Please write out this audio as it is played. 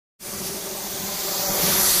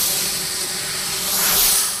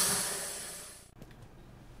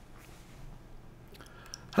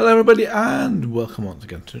Hello everybody and welcome once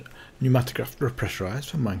again to PneumaticCraft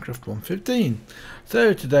Repressurized for Minecraft 1.15.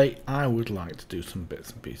 So today I would like to do some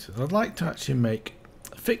bits and pieces. I'd like to actually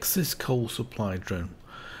fix this coal supply drone.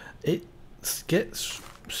 It gets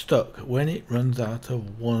stuck when it runs out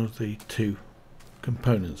of one of the two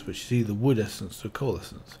components, which is either wood essence or coal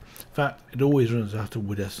essence. In fact, it always runs out of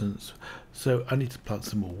wood essence, so I need to plant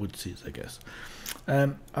some more wood seeds, I guess.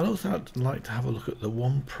 I'd also like to have a look at the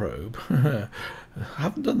one probe. I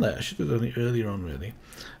haven't done that. I should have done it earlier on, really.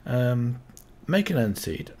 Make an end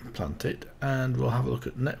seed, plant it, and we'll have a look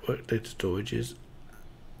at network data storages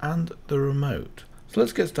and the remote. So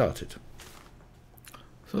let's get started.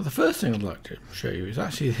 So the first thing I'd like to show you is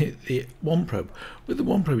actually the one probe. With the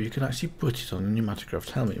one probe you can actually put it on a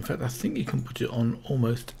PneumaticCraft helmet. In fact, I think you can put it on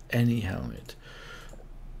almost any helmet.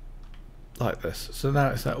 Like this. So now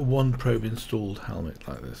it's that one probe installed helmet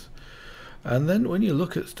like this. And then when you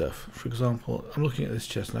look at stuff, for example, I'm looking at this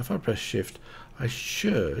chest now. If I press shift, I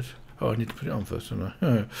should... Oh, I need to put it on first, don't I?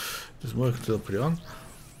 It doesn't work until I put it on.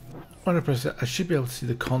 When I press it, I should be able to see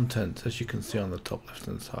the content, as you can see on the top left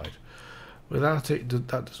hand side. Without it,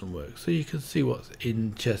 that doesn't work. So you can see what's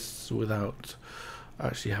in chests without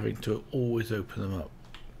actually having to always open them up.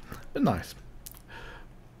 But nice.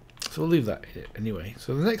 So we'll leave that anyway.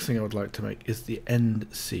 So the next thing I would like to make is the end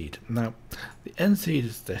seed. Now, the end seed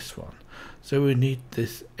is this one. So we need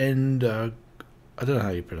this end, I don't know how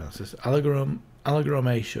you pronounce this,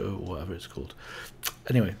 agglomeratio or whatever it's called.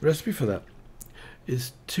 Anyway, the recipe for that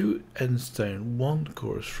is 2 end stone, 1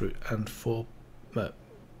 chorus fruit, and 4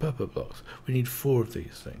 purple blocks. We need 4 of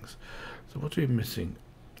these things. So what are we missing?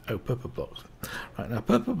 Oh, purple blocks. Right, now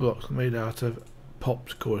purple blocks are made out of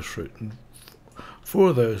popped chorus fruit, and 4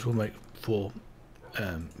 of those will make 4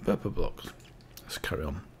 purple blocks. Let's carry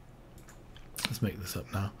on. Let's make this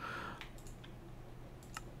up now.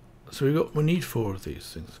 So we need 4 of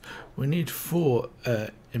these things. We need 4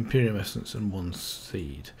 Imperium essence and 1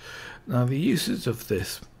 seed. Now the uses of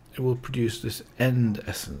this, it will produce this end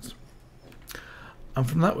essence. And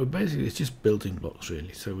from that, it's just building blocks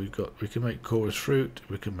really. So we can make chorus fruit,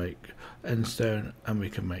 we can make end stone, and we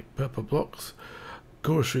can make purple blocks.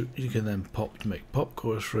 Chorus fruit you can then pop to make pop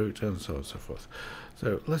chorus fruit, and so on and so forth.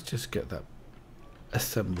 So let's just get that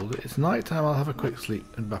assembled. It's night time. I'll have a quick sleep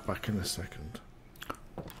and back in a second.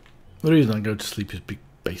 The reason I go to sleep is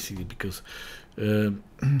basically because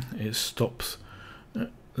it stops the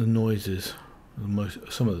noises,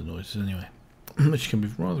 some of the noises anyway, which can be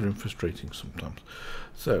rather frustrating sometimes.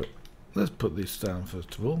 So let's put these down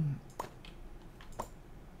first of all, if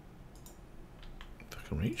I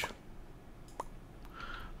can reach.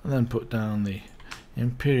 And then put down the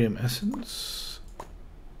Imperium essence.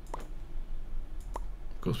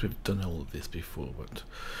 Of course we've done all of this before, but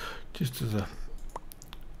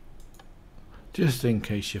just in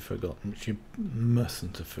case you've forgotten, which you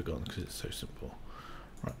mustn't have forgotten because it's so simple.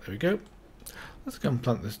 Right, there we go. Let's go and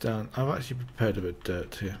plant this down. I've actually prepared a bit of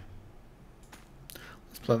dirt here.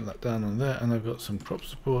 Let's plant that down on there, and I've got some crop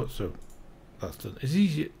support, so that's done. It's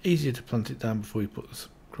easier to plant it down before you put the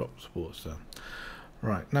crop supports down.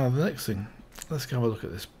 Right, now the next thing, let's go have a look at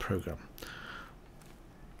this program.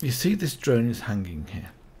 You see this drone is hanging here,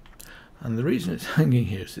 and the reason it's hanging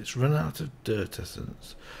here is it's run out of dirt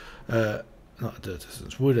essence, not dirt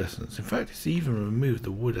essence, wood essence. In fact, it's even removed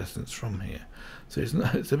the wood essence from here, so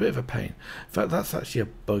it's a bit of a pain. In fact, that's actually a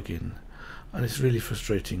bug in, and it's a really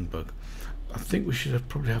frustrating bug. I think we should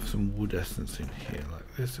probably have some wood essence in here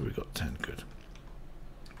like this, so we've got 10, good.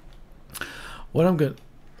 What I'm going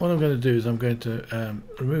to do is I'm going to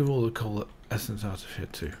remove all the coal essence out of here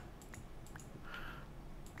too.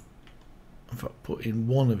 In fact, put in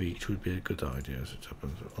 1 of each would be a good idea as it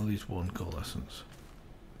happens. At least 1 coal essence,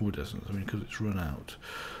 wood essence. I mean, because it's run out.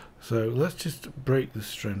 So let's just break this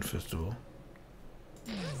strand first of all,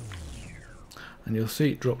 and you'll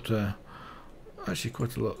see it dropped actually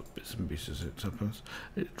quite a lot of bits and pieces. It happens.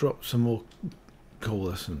 It dropped some more coal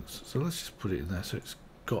essence. So let's just put it in there so it's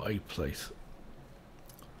got a place.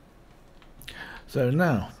 So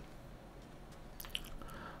now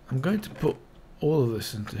I'm going to put all of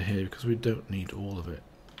this into here because we don't need all of it.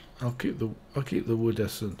 I'll keep the wood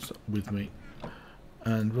essence with me,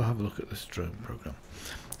 and we'll have a look at this drone program.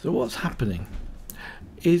 So what's happening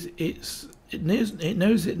is it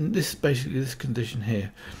knows it. This condition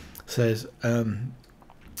here says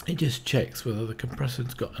it just checks whether the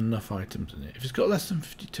compressor's got enough items in it. If it's got less than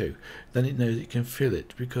 52, then it knows it can fill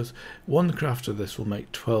it, because 1 craft of this will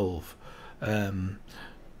make 12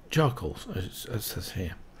 charcoals, as it says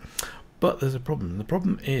here. But there's a problem. The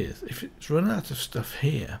problem is, if it's run out of stuff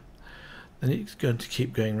here, then it's going to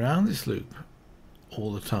keep going around this loop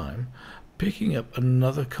all the time, picking up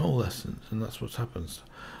another coalescence, and that's what happens.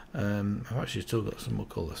 I've actually still got some more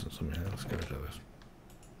coalescence on me here. Let's get rid of this.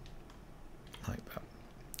 Like that.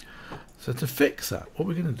 So to fix that, what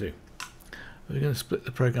we're going to do, we're going to split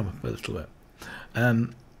the program up a little bit.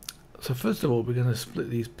 So first of all, we're going to split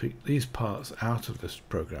these parts out of this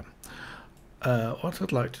program. What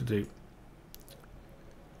I'd like to do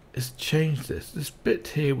is change this. This bit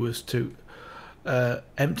here was to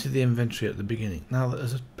empty the inventory at the beginning. Now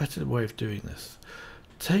there's a better way of doing this.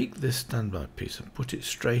 Take this standby piece and put it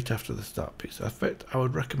straight after the start piece. In fact, I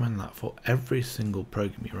would recommend that for every single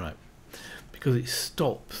program you write, because it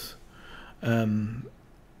stops. It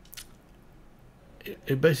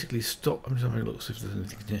basically stops. I'm just having a look, see if there's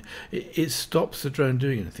anything here. It stops the drone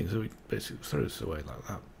doing anything, so we basically throw this away like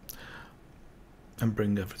that and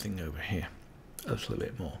bring everything over here a little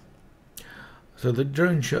bit more. So the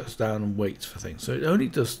drone shuts down and waits for things. So it only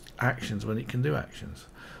does actions when it can do actions,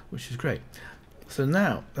 which is great. So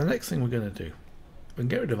now the next thing we're going to do, we can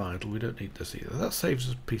get rid of idle. We don't need this either. That saves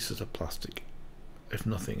us pieces of plastic, if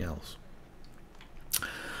nothing else.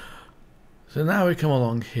 So now we come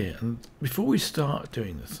along here, and before we start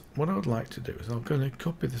doing this, what I would like to do is I'm going to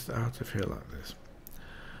copy this out of here like this,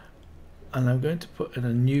 and I'm going to put in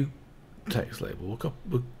a new text label.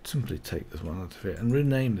 We'll simply take this one out of here and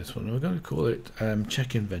rename this one. We're going to call it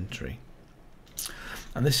check inventory,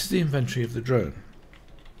 and this is the inventory of the drone.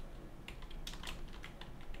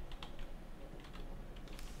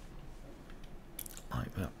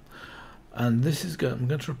 Like that. And this is I'm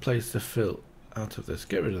going to replace the fill out of this,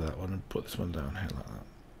 get rid of that one and put this one down here like that.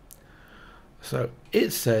 So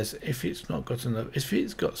it says if it's not got enough, if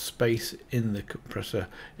it's got space in the compressor,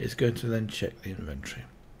 it's going to then check the inventory.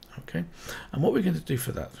 Okay, and what we're going to do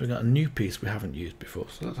for that, so we've got a new piece we haven't used before.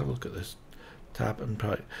 So let's have a look at this tab, and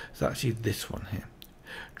it's actually this one here,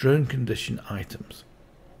 drone condition items.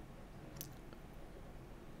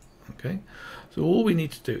 Okay, so all we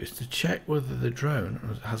need to do is to check whether the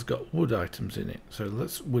drone has got wood items in it. So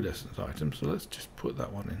let's wood essence items. So let's just put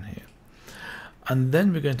that one in here, and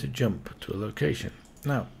then we're going to jump to a location.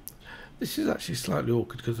 Now this is actually slightly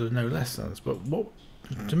awkward because there's no less than, but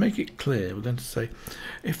to make it clear, we're going to say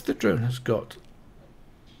if the drone has got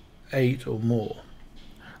 8 or more,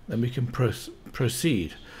 then we can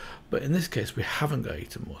proceed. But in this case, we haven't got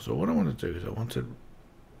 8 or more. So what I want to do is I want to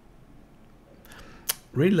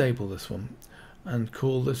relabel this one and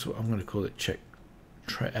call this, I'm going to call it check.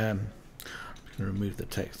 I'm going to remove the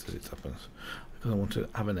text as it happens because I want to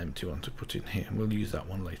have an empty one to put in here, and we'll use that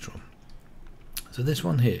one later on. So this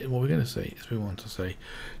one here, what we're going to say is we want to say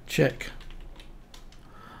check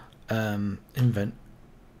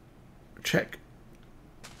check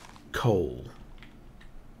coal.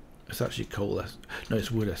 It's actually coal, no, it's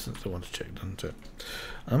wood essence I want to check, doesn't it?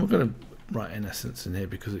 And I'm going to write in essence in here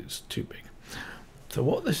because it's too big. So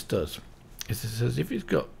what this does is it says if it's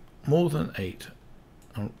got more than 8,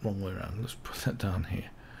 wrong way around, let's put that down here,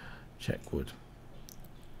 check wood.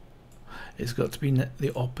 It's got to be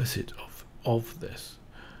the opposite of this.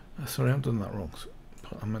 Sorry, I've done that wrong. So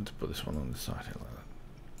I meant to put this one on the side here like that.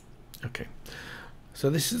 Okay, so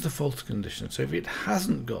this is the false condition. So if it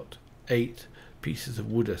hasn't got 8 pieces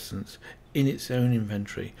of wood essence in its own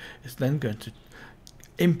inventory, it's then going to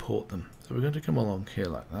import them. So we're going to come along here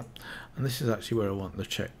like that, and this is actually where I want the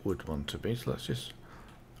check wood one to be. So let's just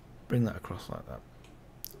bring that across like that.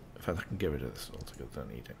 In fact, I can get rid of this altogether, don't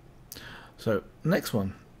need it. So next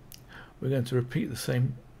one, we're going to repeat the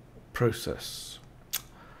same process,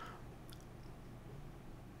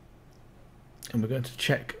 and we're going to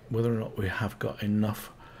check whether or not we have got enough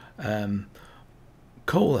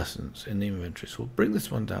coal essence in the inventory. So we'll bring this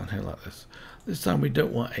one down here like this. This time we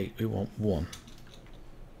don't want 8, we want 1.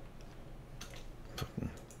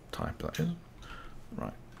 Type that in.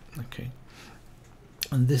 Right, okay.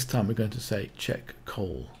 And this time we're going to say check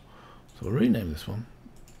coal. So we'll rename this one.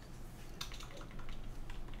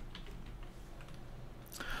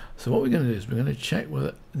 So what we're going to do is we're going to check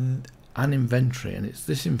whether an inventory, and it's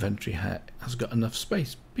this inventory has got enough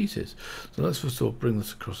space pieces. So let's first of all bring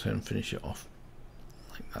this across here and finish it off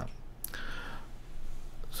like that.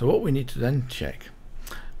 So what we need to then check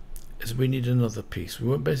is we need another piece. We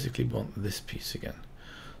won't basically want this piece again.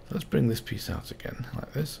 So let's bring this piece out again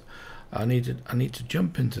like this. I need to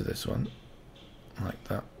jump into this one like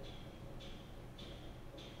that.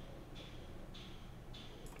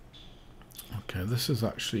 Okay, this is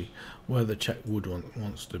actually where the check wood one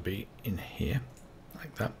wants to be, in here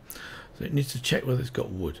like that. So it needs to check whether it's got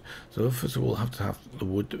wood. So first of all, we'll have to have the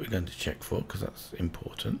wood that we're going to check for, because that's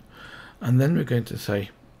important. And then we're going to say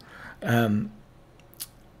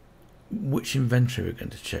which inventory we're going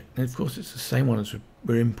to check. And of course it's the same one as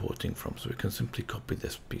we're importing from, so we can simply copy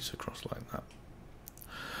this piece across like that.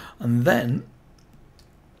 And then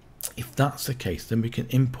if that's the case, then we can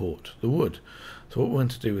import the wood. So what we're going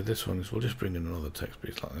to do with this one is we'll just bring in another text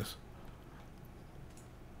piece like this,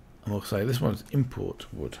 and we'll say this one is import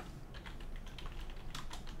wood.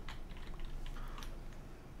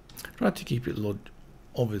 Try to keep it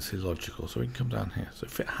obviously logical, so we can come down here. So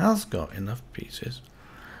if it has got enough pieces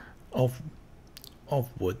of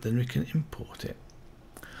wood, then we can import it.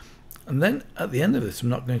 And then at the end of this, I'm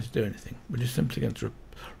not going to do anything. We're just simply going to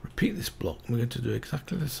repeat this block, and we're going to do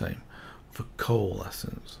exactly the same for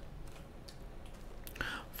coalescence.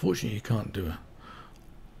 Fortunately, you can't do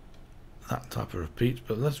that type of repeat,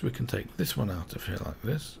 but we can take this one out of here like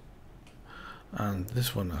this, and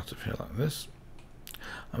this one out of here like this,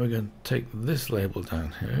 and we're going to take this label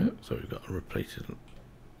down here, so we've got a repeated.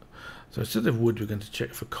 So instead of wood, we're going to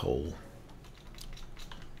check for coal.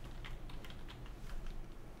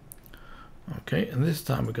 Okay, and this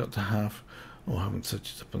time we've got to have, oh, I haven't set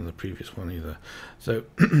it up on the previous one either. So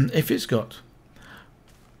if it's got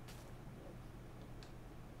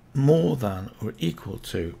more than or equal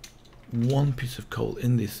to one piece of coal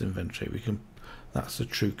in this inventory, that's a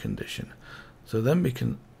true condition. So then we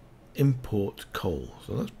can import coal.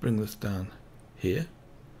 So let's bring this down here.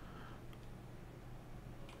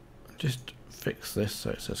 Just fix this so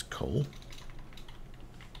it says coal.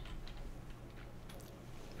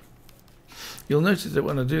 You'll notice that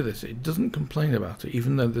when I do this, it doesn't complain about it,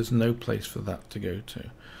 even though there's no place for that to go to.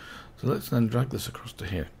 So let's then drag this across to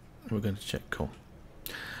here. We're going to check coal.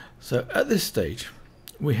 So at this stage,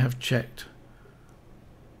 we have checked.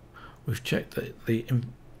 We've checked that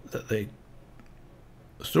the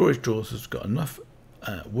storage drawers has got enough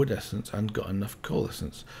wood essence and got enough coal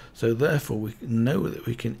essence. So therefore, we know that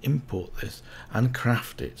we can import this and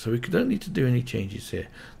craft it. So we don't need to do any changes here.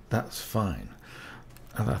 That's fine.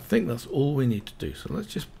 And I think that's all we need to do. So let's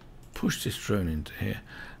just push this drone into here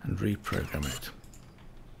and reprogram it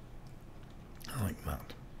like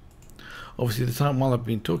that. Obviously, the time while I've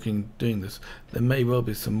been doing this, there may well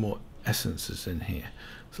be some more essences in here.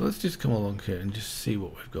 So let's just come along here and just see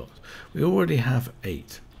what we've got. We already have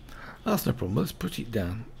 8. That's no problem. Let's put it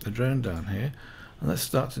down, the drone down here, and let's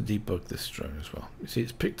start to debug this drone as well. You see,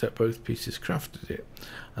 it's picked up both pieces, crafted it,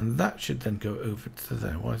 and that should then go over to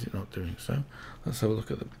there. Why is it not doing so? Let's have a look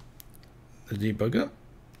at the debugger.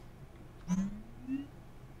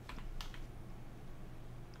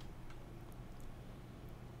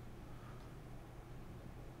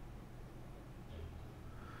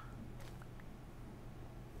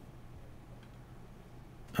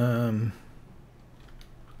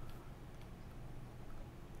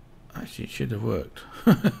 Actually, it should have worked.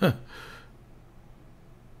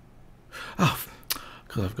 Oh,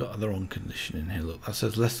 because I've got the wrong condition in here. Look, that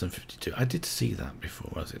says less than 52. I did see that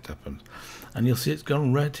before as it happened. And you'll see it's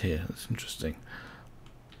gone red here. That's interesting.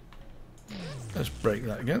 Let's break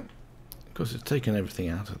that again. Of course, it's taken everything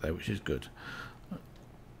out of there, which is good.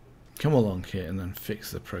 Come along here and then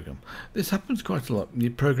fix the program. This happens quite a lot.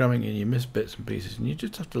 You're programming and you miss bits and pieces, and you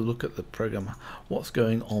just have to look at the program, what's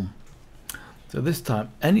going on. So this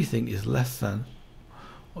time, anything is less than,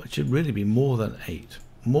 or it should really be more than 8.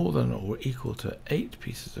 More than or equal to 8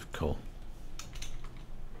 pieces of coal.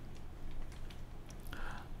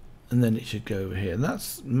 And then it should go over here. And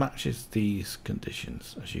that matches these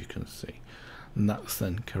conditions, as you can see. And that's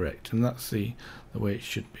then correct. And that's the way it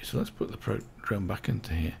should be. So let's put the program back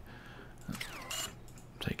into here.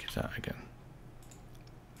 Take it out again.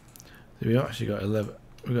 So we've actually got 11.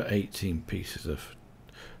 We've got 18 pieces of.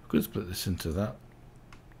 We could split this into that.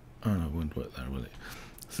 Oh no, it won't work there, will it?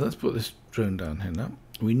 So let's put this drone down here now.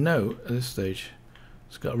 We know at this stage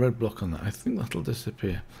it's got a red block on that. I think that'll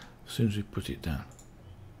disappear as soon as we put it down,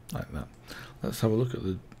 like that. Let's have a look at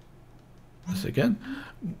this again.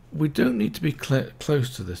 We don't need to be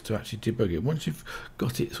close to this to actually debug it. Once you've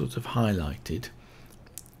got it sort of highlighted,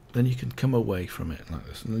 then you can come away from it like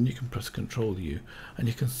this, and then you can press Control U and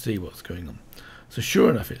you can see what's going on. So sure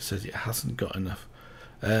enough, it says it hasn't got enough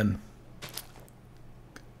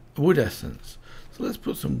wood essence. So let's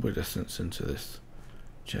put some wood essence into this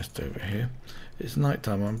chest over here. It's night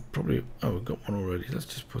time. I'm probably, oh, we've got one already. Let's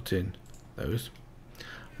just put in those,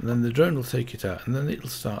 and then the drone will take it out, and then it'll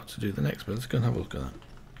start to do the next bit. Let's go and have a look at that.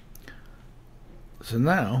 So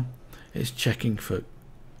now it's checking for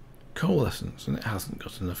coal essence, and it hasn't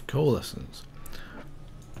got enough coal essence.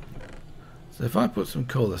 So if I put some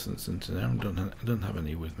coal essence into there, I don't have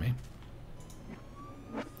any with me.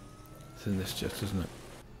 It's in this chest, isn't it?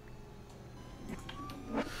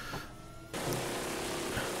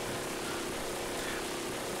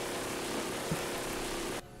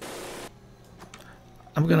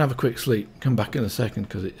 I'm going to have a quick sleep, come back in a second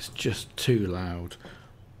because it's just too loud.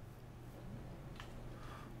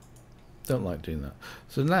 Don't like doing that.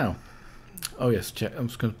 So now, oh yes, check. I'm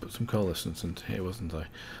just going to put some coalescence into here, wasn't I?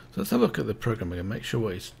 So let's have a look at the program again, make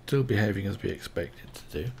sure it's still behaving as we expect it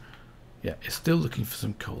to do. Yeah, it's still looking for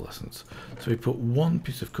some coalescence. So we put one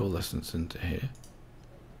piece of coalescence into here.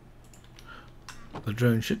 The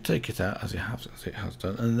drone should take it out as it has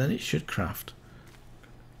done, and then it should craft.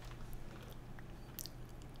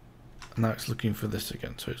 And now it's looking for this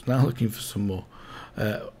again. So it's now looking for some more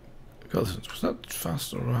coalescence. Was that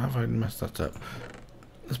fast, or have I messed that up?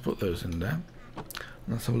 Let's put those in there. And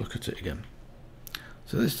let's have a look at it again.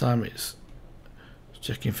 So this time it's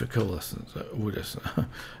checking for coalescence. It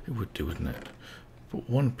would do, wouldn't it? Put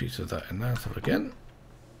one piece of that in there. Let's have it again.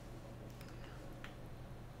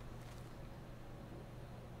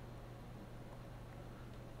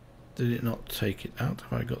 Did it not take it out?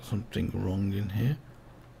 Have I got something wrong in here?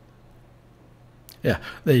 Yeah,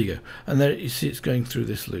 there you go. And there you see it's going through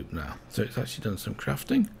this loop now. So it's actually done some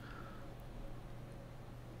crafting.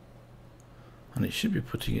 And it should be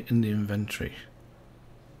putting it in the inventory.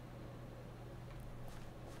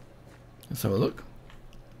 Let's have a look.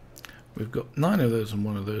 We've got 9 of those and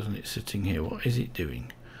 1 of those, and it's sitting here. What is it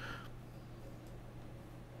doing?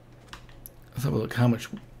 Let's have a look how much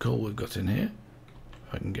coal we've got in here.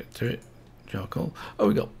 If I can get to it. Charcoal. Oh,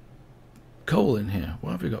 we got coal in here.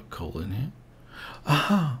 Why have we got coal in here?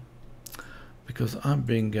 Aha! Because I'm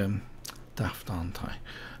being daft, aren't I?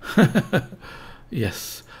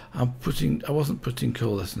 Yes, I wasn't putting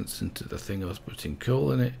coalescence into the thing. I was putting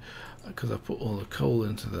coal in it because I put all the coal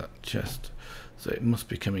into that chest. So it must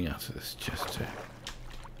be coming out of this chest here.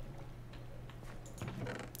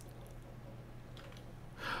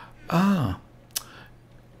 Ah!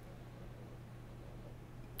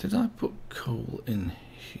 Did I put coal in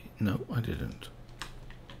here? No, I didn't.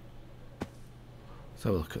 Let's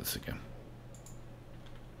have a look at this again.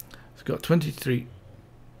 It's got 23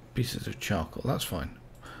 pieces of charcoal. That's fine.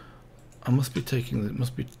 I must be taking it,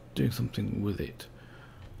 must be doing something with it.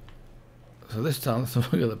 So this time, let's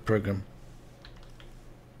have a look at the program.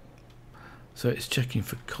 So it's checking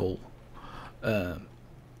for coal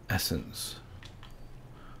essence.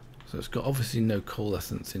 So it's got obviously no coal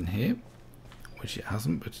essence in here, which it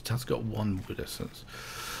hasn't, but it has got 1 wood essence.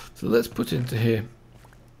 So let's put into here.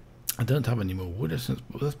 I don't have any more wood essence,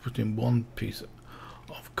 but let's put in 1 piece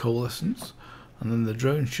of coal essence, and then the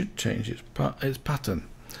drone should change its pattern.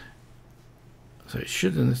 So it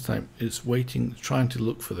should, in this time, it's waiting, trying to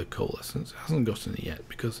look for the coal essence. It hasn't got any yet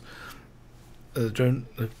because the drone,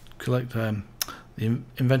 the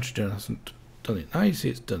inventory drone hasn't done it. Now you see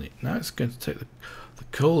it's done it. Now it's going to take the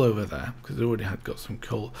coal over there because it already had got some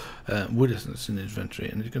coal wood essence in the inventory,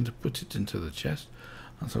 and it's going to put it into the chest.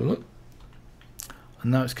 And so look,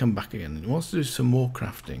 and now it's come back again. And it wants to do some more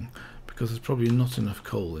crafting because there's probably not enough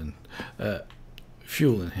coal in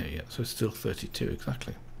fuel in here yet. So it's still 32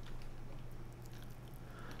 exactly.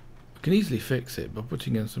 We can easily fix it by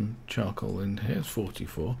putting in some charcoal in here. It's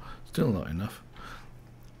 44, still not enough,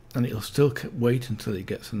 and it'll still wait until it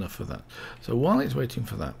gets enough of that. So while it's waiting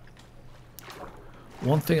for that,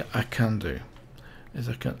 one thing I can do is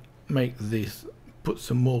I can make these, put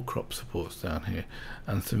some more crop supports down here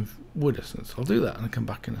and some wood essence. I'll do that and I'll come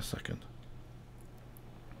back in a second.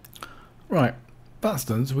 Right, that's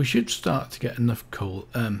done. So we should start to get enough coal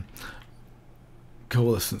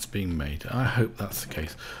essence being made. I hope that's the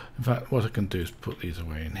case. In fact, what I can do is put these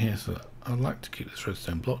away in here. So I'd like to keep this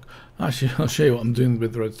redstone block. Actually, I'll show you what I'm doing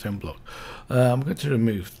with the redstone block. I'm going to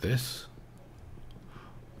remove this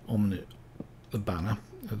on the banner.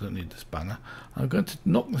 I don't need this banner. I'm going to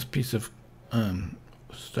knock this piece of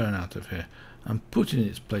stone out of here and put in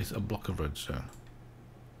its place a block of redstone.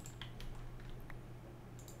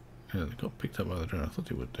 Yeah, it got picked up by the drone. I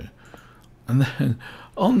thought it would do. And then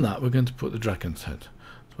on that we're going to put the dragon's head.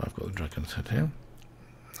 So I've got the dragon's head here,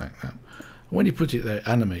 like that. When you put it there, it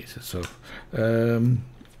animates itself. And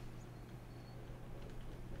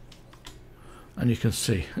you can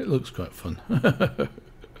see it looks quite fun.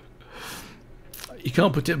 You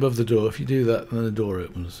can't put it above the door. If you do that, then the door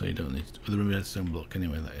opens, so you don't need it with a redstone block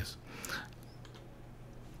anyway, that is.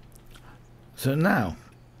 So now,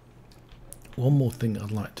 one more thing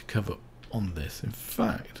I'd like to cover on this, in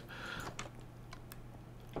fact,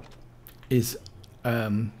 is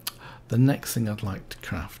the next thing I'd like to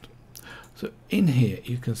craft. So in here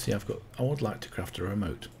you can see I would like to craft a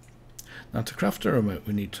remote. Now to craft a remote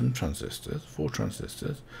we need some transistors, 4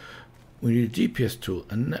 transistors. We need a GPS tool,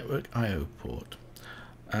 a network I/O port,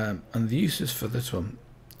 and the uses for this one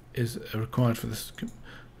is required for this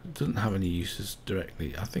It doesn't have any uses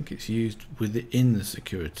directly. I think it's used within the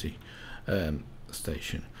security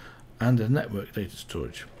station and a network data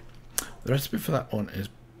storage. The recipe for that one is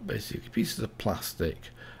basically pieces of plastic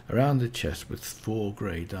around the chest with 4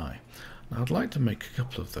 grey dye. Now I'd like to make a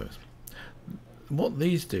couple of those. What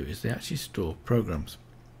these do is they actually store programs.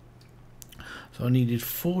 So I needed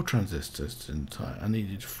 4 transistors in time. I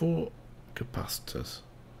needed 4 capacitors.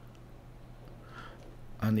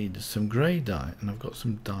 I needed some grey dye, and I've got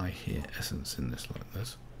some dye here, essence in this like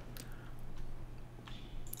this.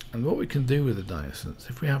 And what we can do with the dye essence,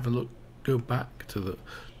 if we have a look, go back to the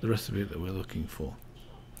recipe that we're looking for,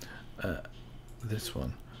 this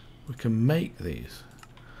one, we can make these.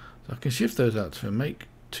 So I can shift those out to make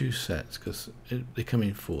 2 sets because they come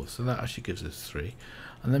in 4, so that actually gives us 3.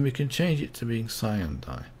 And then we can change it to being cyan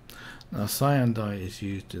dye. Now cyan dye is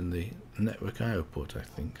used in the network I/O port, I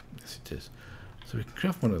think. Yes, it is. So we can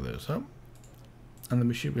craft one of those up, and then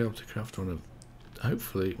we should be able to craft one of,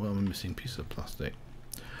 hopefully, well, I'm missing a piece of plastic.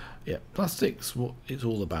 Yeah, plastic's what it's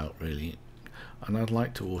all about, really, and I'd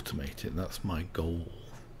like to automate it. That's my goal.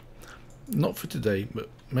 Not for today, but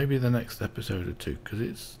maybe the next episode or 2, because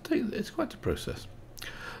it's quite a process.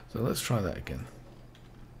 So let's try that again.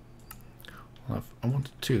 I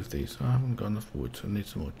wanted 2 of these. I haven't got enough wood, so I need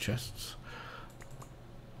some more chests.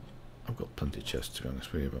 I've got plenty of chests, to be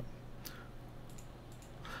honest with you, but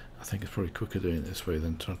I think it's probably quicker doing it this way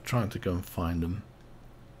than trying to go and find them.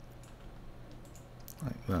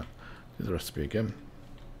 Like that. Do the recipe again.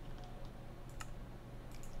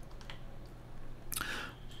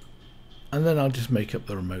 And then I'll just make up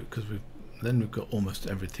the remote, because we've got almost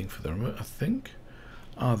everything for the remote, I think.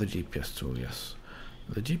 The GPS tool, yes.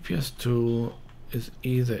 The GPS tool is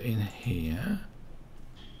either in here,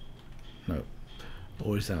 no,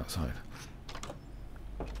 or is outside.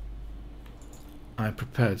 I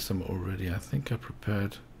prepared some already. I think I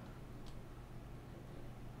prepared,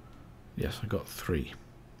 yes, I got 3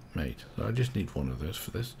 made, so I just need 1 of those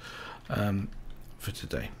for this, for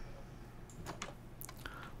today.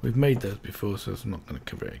 We've made those before, so I'm not going to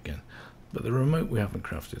cover it again, but the remote we haven't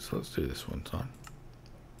crafted, so let's do this one time.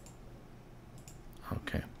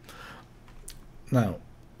 Okay, now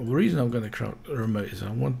the reason I'm going to craft the remote is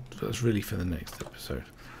that's really for the next episode,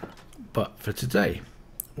 but for today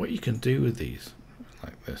what you can do with these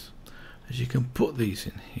like this is you can put these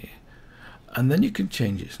in here, and then you can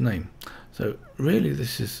change its name. So really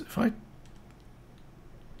this is,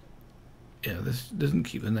 this doesn't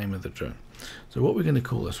keep the name of the drone. So what we're going to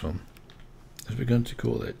call this one is we're going to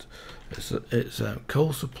call it, it's a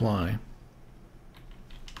coal supply.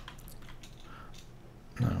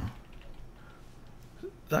 No,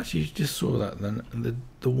 actually you just saw that then, and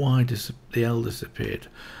the Y the L disappeared,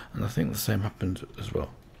 and I think the same happened as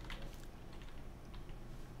well.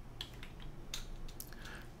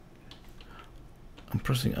 I'm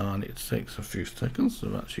pressing R and it takes a few seconds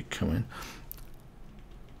to actually come in.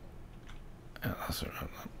 That's right.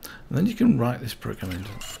 And then you can write this program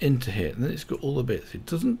into here, and then it's got all the bits. It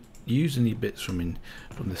doesn't use any bits from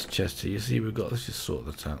this chest here. You see, let's just sort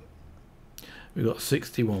that out. We've got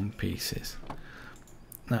 61 pieces.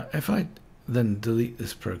 Now, if I then delete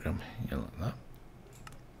this program here like that,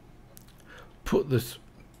 put this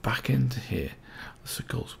back into here, the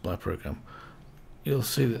coal supply program, you'll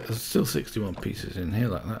see that there's still 61 pieces in here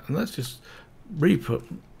like that. And let's just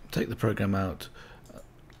take the program out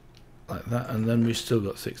like that, and then we've still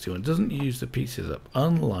got 61. It doesn't use the pieces up,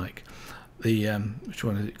 unlike the which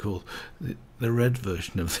one is it called? The red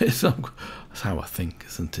version of this. That's how I think,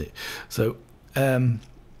 isn't it? So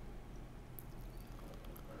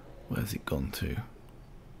where's it gone to?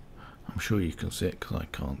 I'm sure you can see it because I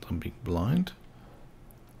can't. I'm being blind.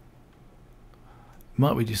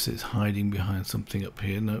 Might be just it's hiding behind something up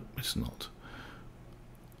here. No, it's not.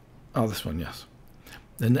 Oh, this one, yes.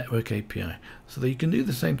 The network API. So that you can do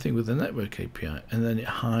the same thing with the network API, and then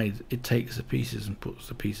it takes the pieces and puts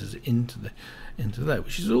the pieces into there,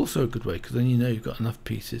 which is also a good way, because then you know you've got enough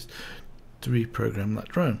pieces to reprogram that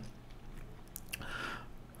drone.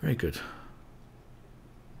 Very good.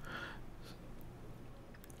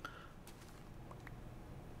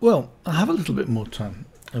 Well, I have a little bit more time.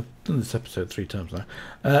 I've done this episode 3 times now,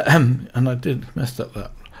 and I did mess up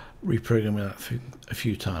that reprogramming that a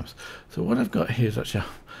few times. So what I've got here is actually,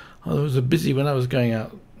 I was busy when I was going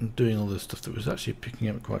out and doing all this stuff that was actually picking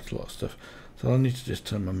up quite a lot of stuff. So I need to just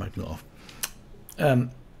turn my magnet off.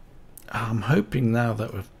 I'm hoping now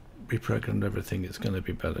that we've reprogrammed everything, it's going to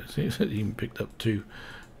be better. See, it's even picked up 2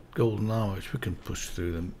 golden armor, which we can push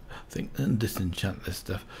through them, I think, and disenchant this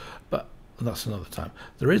stuff. But that's another time.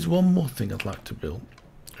 There is one more thing I'd like to build,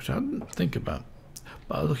 which I didn't think about.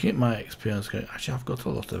 But looking at my XP, I was going, actually I've got a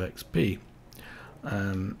lot of XP.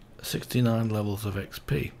 69 levels of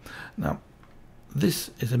XP. Now,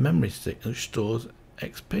 this is a memory stick which stores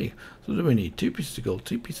XP. So what do we need? 2 pieces of gold,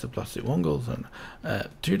 2 pieces of plastic, 1 gold stone,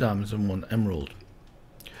 2 diamonds and 1 emerald.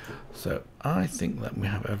 So I think that we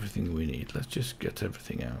have everything we need. Let's just get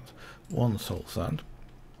everything out. 1 salt sand,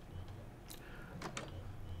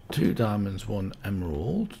 2 diamonds, 1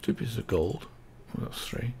 emerald, 2 pieces of gold. Oh, that's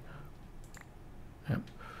 3. Yep.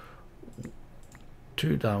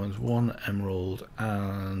 2 diamonds, 1 emerald,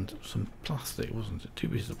 and some plastic, wasn't it? 2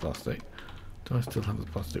 pieces of plastic. Do I still have the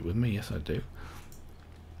plastic with me? Yes, I do.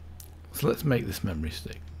 So let's make this memory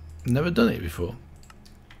stick. Never done it before.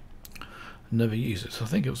 Never used it, so I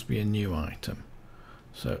think it must be a new item.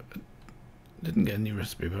 So, didn't get a new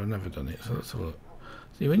recipe, but I've never done it. So let's have a look.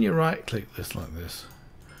 See, when you right-click this like this,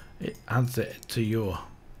 it adds it to your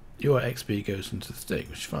XP goes into the stick,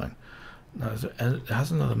 which is fine. Now it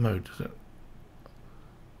has another mode, does it?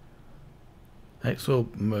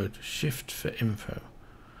 XORB mode, shift for info.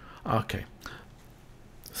 Okay,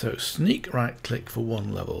 so sneak right click for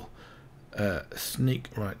 1 level, sneak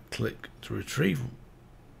right click to retrieve.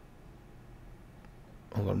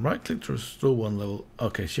 Hold on, right click to restore 1 level.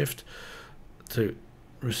 Okay, shift to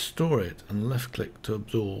restore it and left click to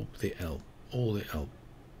absorb the all the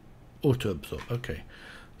auto absorb. Okay,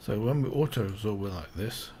 so when we auto absorb, we're like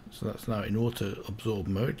this. So that's now in auto absorb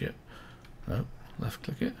mode. Yep. No, left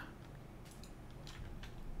click it.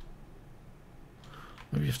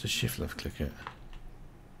 Maybe you have to shift left click it.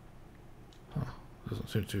 Oh, doesn't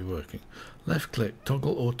seem to be working. Left click,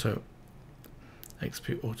 toggle auto,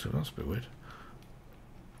 XP auto. That's a bit weird.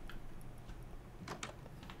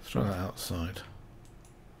 Let's try that outside.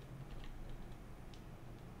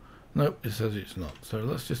 Nope, it says it's not. So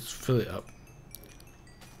let's just fill it up.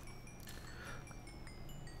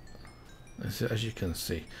 As you can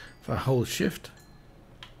see, if I hold shift,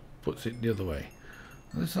 puts it the other way.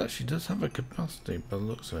 This actually does have a capacity by the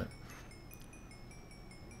looks of it.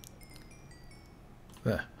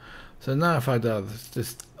 There. So now if I do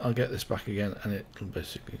this, I'll get this back again and it'll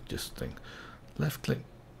basically just think. Left click,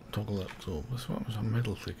 toggle absorb. That's what was on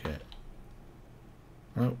middle click it.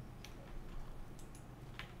 No.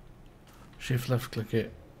 Shift left click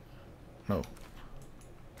it. No.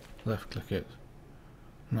 Left click it.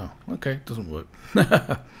 No. Okay, doesn't work.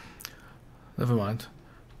 Never mind.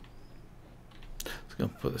 Let's go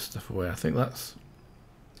and put this stuff away. I think that's...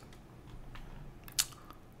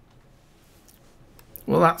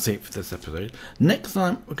 Well, that's it for this episode. Next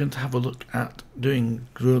time we're going to have a look at doing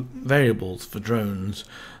variables for drones,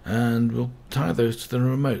 and we'll tie those to the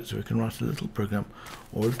remote so we can write a little program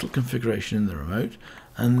or a little configuration in the remote,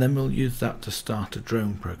 and then we'll use that to start a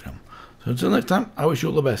drone program. So until next time, I wish you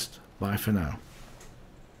all the best. Bye for now.